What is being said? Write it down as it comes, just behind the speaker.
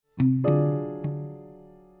Hey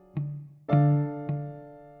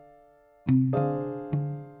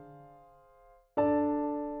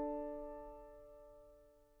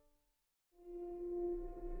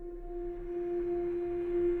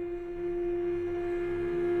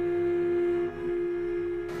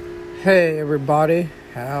everybody,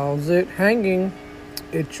 how's it hanging?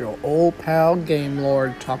 It's your old pal Game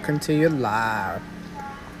Lord talking to you live.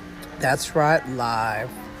 That's right,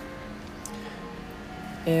 live.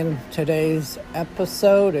 And today's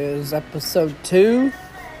episode is episode 2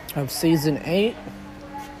 of season 8.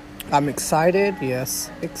 I'm excited,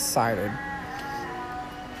 yes, excited.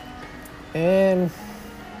 And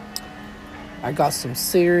I got some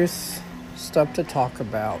serious stuff to talk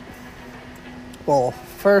about. Well,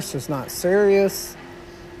 first, it's not serious.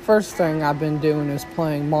 First thing I've been doing is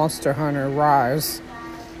playing Monster Hunter Rise.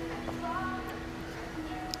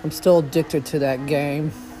 I'm still addicted to that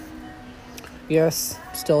game. Yes,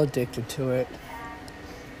 still addicted to it.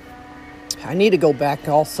 I need to go back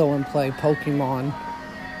also and play Pokemon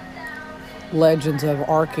Legends of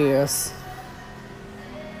Arceus.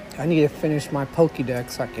 I need to finish my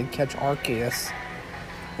Pokédex so I can catch Arceus.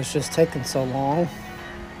 It's just taking so long.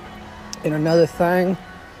 And another thing,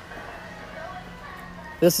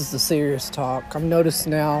 this is the serious talk. I've noticed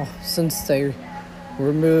now since they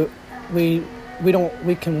remove, we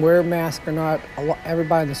can wear a mask or not.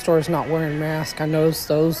 Everybody in the store is not wearing masks. I noticed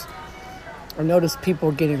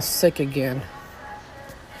people getting sick again.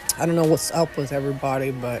 I don't know what's up with everybody,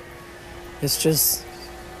 but it's just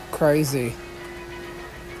crazy.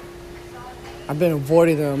 I've been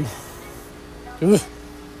avoiding them.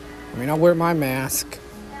 I wear my mask.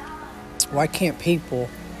 Why can't people?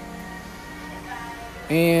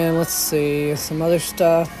 And let's see, some other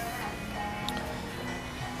stuff.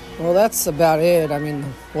 Well, that's about it. The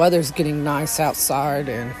weather's getting nice outside,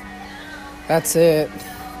 and that's it.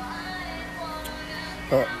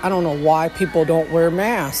 But I don't know why people don't wear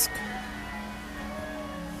masks.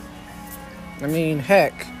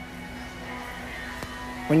 Heck,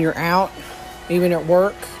 when you're out, even at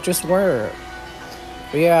work, just wear it.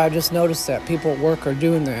 But yeah, I just noticed that people at work are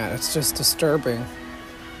doing that. It's just disturbing.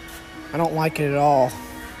 I don't like it at all.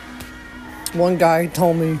 One guy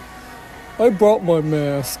told me, I brought my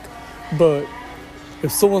mask, but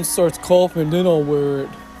if someone starts coughing, then I'll wear it.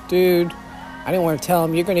 Dude, I didn't want to tell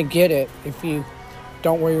him, you're going to get it if you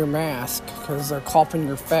don't wear your mask, because they're coughing in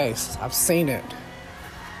your face. I've seen it.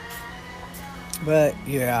 But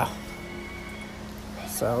yeah.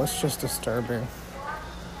 So it's just disturbing.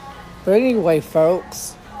 But anyway,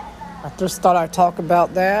 folks, I just thought I'd talk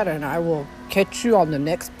about that, and I will catch you on the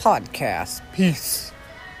next podcast. Peace.